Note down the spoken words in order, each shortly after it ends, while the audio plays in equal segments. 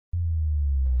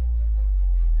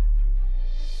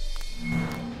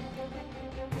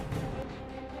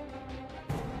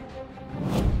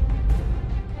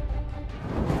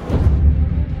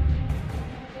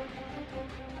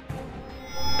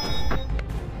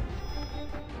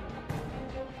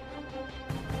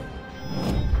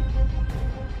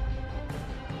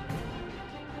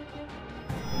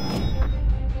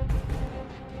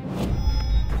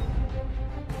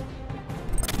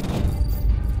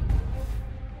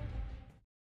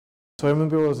So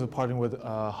MNB World is partnering with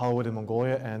Hollywood in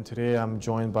Mongolia, and today I'm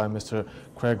joined by Mr.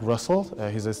 Craig Russell.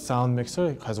 He's a sound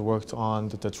mixer, has worked on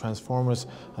the Transformers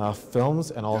films,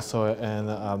 and also,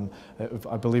 if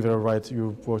I believe it right,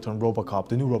 you worked on RoboCop,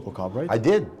 the new RoboCop, right? I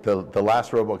did. The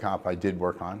last RoboCop I did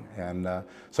work on, and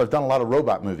so I've done a lot of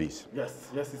robot movies. Yes,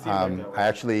 it seems like that. I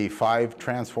actually 5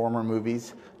 Transformer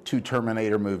movies, 2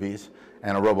 Terminator movies,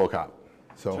 and a RoboCop.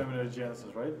 So Terminator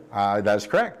Genesis, right? that is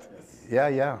correct. Yes.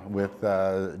 Yeah, with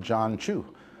John Chu.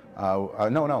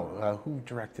 Who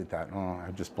directed that? Oh,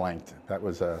 I just blanked. That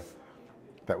was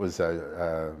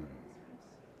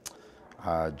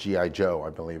G.I. Joe, I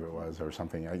believe it was, or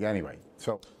something. Anyway,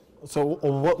 so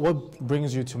what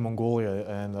brings you to Mongolia,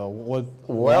 and what?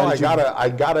 Well, I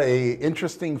got a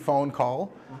interesting phone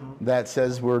call that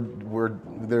says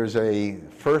there's a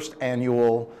first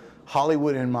annual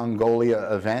Hollywood in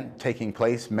Mongolia event taking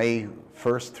place May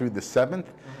 1st through the 7th.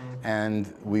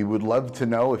 And we would love to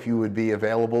know if you would be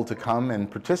available to come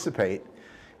and participate.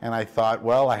 And I thought,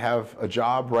 well, I have a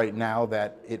job right now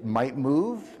that it might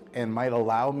move and might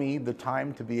allow me the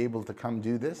time to be able to come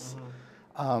do this.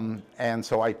 And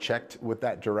so I checked with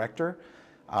that director,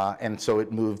 and so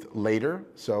it moved later.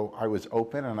 So I was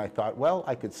open, and I thought, well,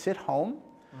 I could sit home,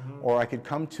 or I could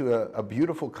come to a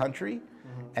beautiful country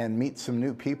and meet some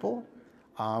new people,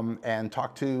 and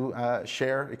talk to,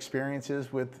 share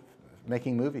experiences with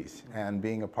making movies and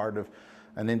being a part of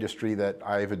an industry that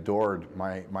I've adored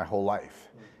my whole life.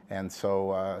 And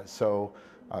so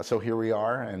here we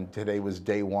are, and today was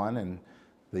day 1, and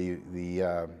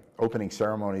the opening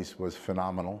ceremonies was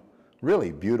phenomenal,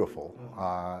 really beautiful.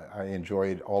 I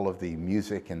enjoyed all of the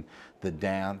music and the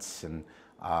dance and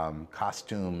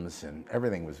costumes, and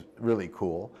everything was really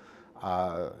cool.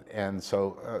 And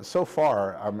so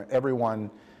far,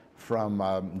 everyone from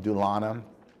Dulana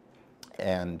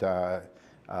and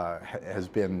has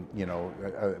been,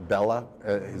 Bella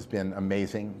has been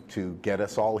amazing to get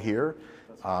us all here,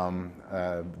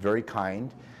 very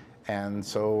kind, and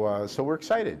so we're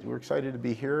excited. We're excited to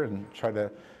be here and try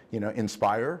to,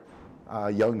 inspire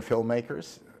young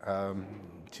filmmakers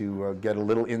to get a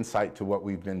little insight to what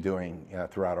we've been doing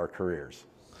throughout our careers.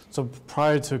 So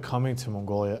prior to coming to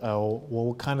Mongolia,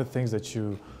 what kind of things that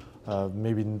you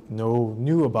maybe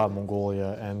knew about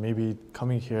Mongolia, and maybe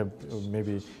coming here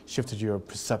maybe shifted your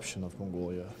perception of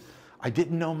Mongolia? I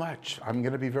didn't know much. I'm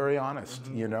going to be very honest.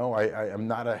 I'm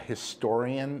not a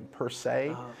historian per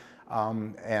se,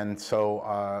 and so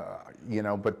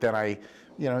but then I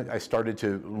started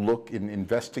to look and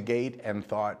investigate and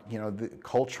thought,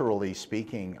 culturally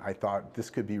speaking, I thought this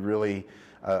could be really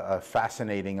a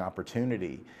fascinating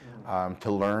opportunity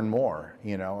to learn more,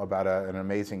 about an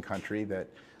amazing country that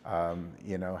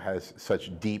has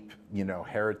such deep,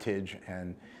 heritage,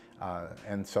 and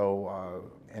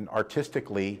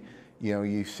artistically,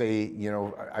 you say,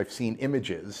 I've seen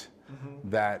images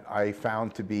that I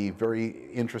found to be very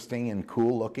interesting and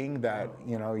cool looking. That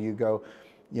you go,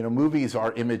 movies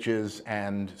are images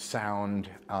and sound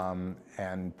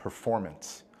and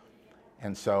performance,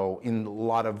 and so in a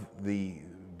lot of the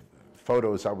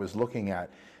photos I was looking at,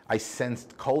 I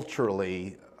sensed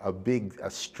culturally a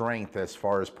strength as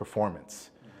far as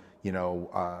performance,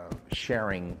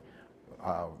 sharing,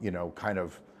 kind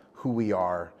of who we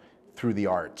are through the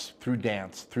arts, through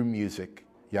dance, through music,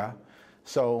 yeah.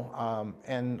 So,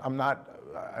 and I'm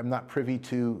not privy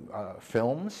to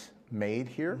films made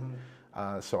here,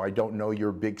 so I don't know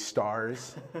your big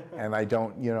stars, and I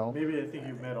don't, Maybe I think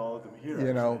you've met all of them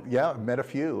here. Yeah, I've met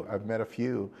a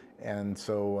few, and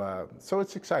so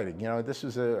it's exciting. This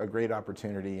is a great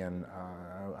opportunity, and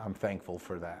I'm thankful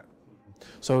for that.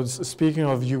 So speaking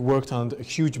of, you worked on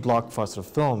huge blockbuster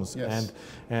films, yes.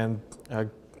 and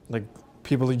like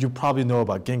people, you probably know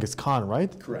about Genghis Khan,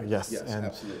 right? Correct. Yes,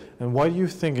 Absolutely. And why do you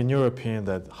think, in your opinion,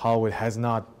 that Hollywood has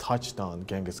not touched on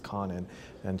Genghis Khan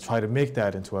and try to make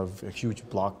that into a huge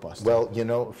blockbuster?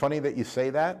 Well, funny that you say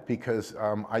that, because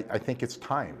I think it's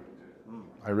time.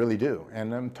 I really do,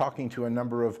 and I'm talking to a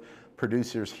number of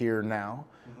producers here now,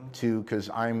 because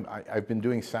I've been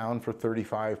doing sound for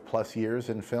 35 plus years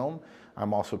in film.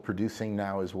 I'm also producing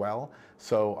now as well.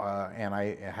 So, and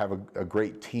I have a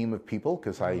great team of people,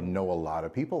 because I know a lot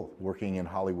of people working in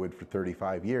Hollywood for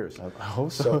 35 years. I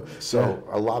hope so. So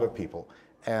a lot of people,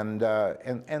 and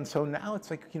so now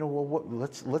it's like, well,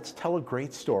 let's tell a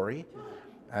great story,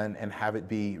 and have it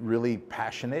be really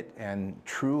passionate and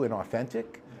true and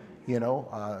authentic,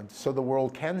 so the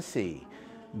world can see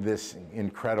this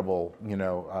incredible,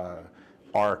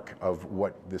 arc of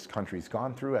what this country's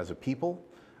gone through as a people,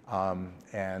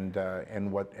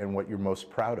 and what you're most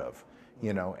proud of,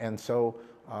 and so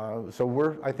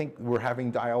So I think we're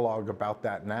having dialogue about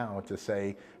that now to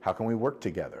say, how can we work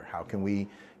together? How can we,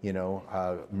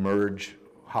 merge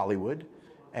Hollywood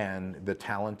and the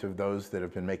talent of those that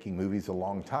have been making movies a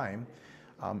long time,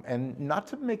 and not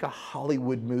to make a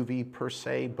Hollywood movie per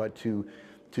se, but to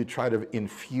try to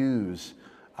infuse,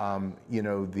 the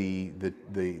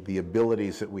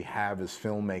abilities that we have as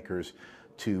filmmakers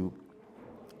to.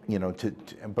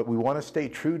 But we want to stay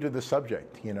true to the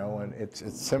subject, and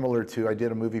it's similar to, I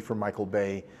did a movie for Michael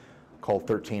Bay called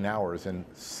 13 Hours, and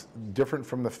different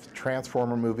from the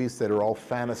Transformer movies that are all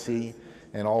fantasy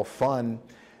and all fun.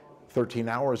 13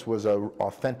 Hours was a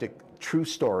authentic, true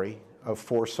story of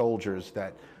 4 soldiers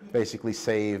that basically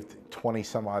saved 20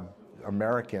 some odd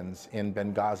Americans in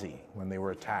Benghazi when they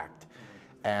were attacked.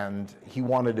 And he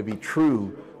wanted to be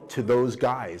true to those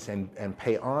guys and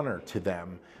pay honor to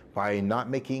them by not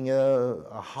making a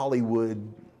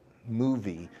Hollywood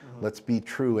movie. Let's be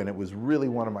true. And it was really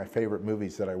one of my favorite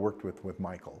movies that I worked with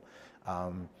Michael.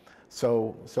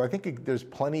 So I think there's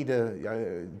plenty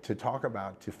to talk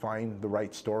about, to find the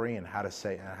right story and how to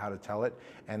say and how to tell it,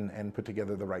 and put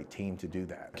together the right team to do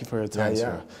that. Thank you for your time,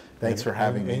 sir. Thanks for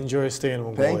having me. Enjoy staying in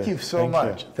Mongolia. Thank you so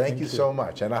much. Thank you so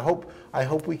much. And I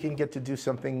hope we can get to do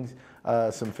something,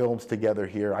 some films together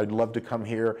here. I'd love to come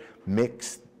here,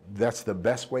 mix. That's the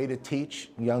best way to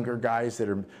teach younger guys that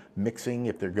are mixing,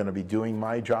 if they're going to be doing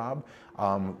my job.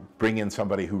 Bring in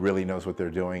somebody who really knows what they're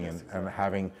doing, and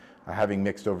having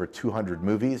mixed over 200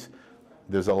 movies,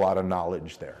 there's a lot of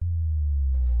knowledge there.